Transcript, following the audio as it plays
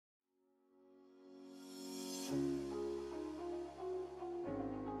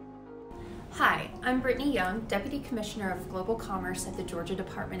Hi, I'm Brittany Young, Deputy Commissioner of Global Commerce at the Georgia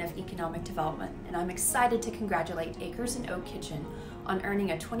Department of Economic Development, and I'm excited to congratulate Acres and Oak Kitchen on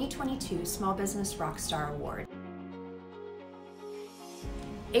earning a 2022 Small Business Rockstar Award.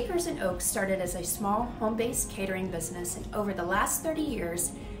 Acres and Oak started as a small home-based catering business, and over the last 30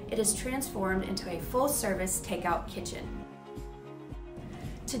 years, it has transformed into a full-service takeout kitchen.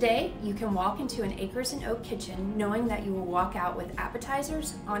 Today, you can walk into an Acres and Oak kitchen knowing that you will walk out with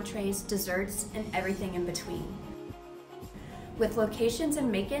appetizers, entrees, desserts, and everything in between. With locations in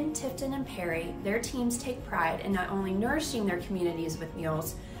Macon, Tifton, and Perry, their teams take pride in not only nourishing their communities with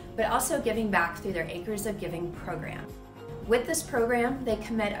meals, but also giving back through their Acres of Giving program. With this program, they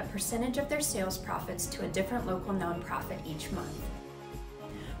commit a percentage of their sales profits to a different local nonprofit each month.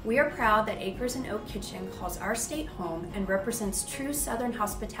 We are proud that Acres and Oak Kitchen calls our state home and represents true Southern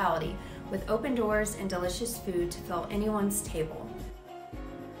hospitality with open doors and delicious food to fill anyone's table.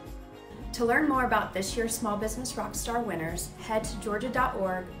 To learn more about this year's Small Business Rockstar winners, head to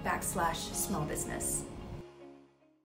georgia.org/smallbusiness.